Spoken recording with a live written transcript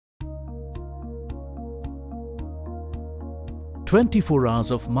24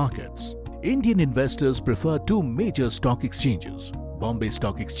 hours of markets. Indian investors prefer two major stock exchanges, Bombay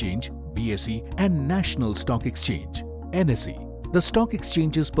Stock Exchange (BSE) and National Stock Exchange (NSE). The stock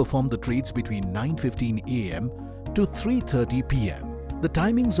exchanges perform the trades between 9:15 a.m. to 3:30 p.m. The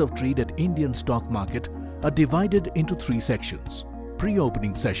timings of trade at Indian stock market are divided into three sections: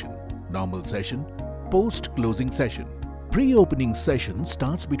 pre-opening session, normal session, post-closing session. Pre-opening session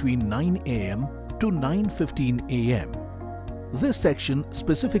starts between 9 a.m. to 9:15 a.m. This section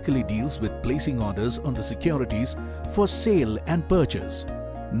specifically deals with placing orders on the securities for sale and purchase.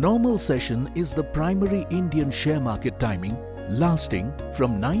 Normal session is the primary Indian share market timing, lasting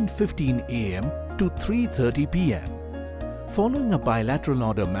from 9:15 a.m. to 3:30 p.m. Following a bilateral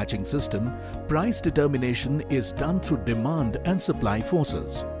order matching system, price determination is done through demand and supply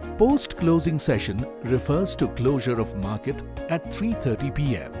forces. Post-closing session refers to closure of market at 3:30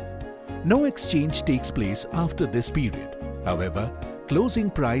 p.m. No exchange takes place after this period. However, closing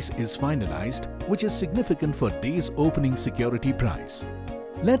price is finalized, which is significant for day's opening security price.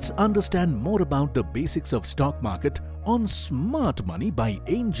 Let's understand more about the basics of stock market on Smart Money by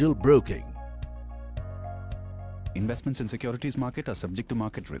Angel Broking. Investments in securities market are subject to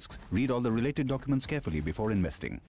market risks. Read all the related documents carefully before investing.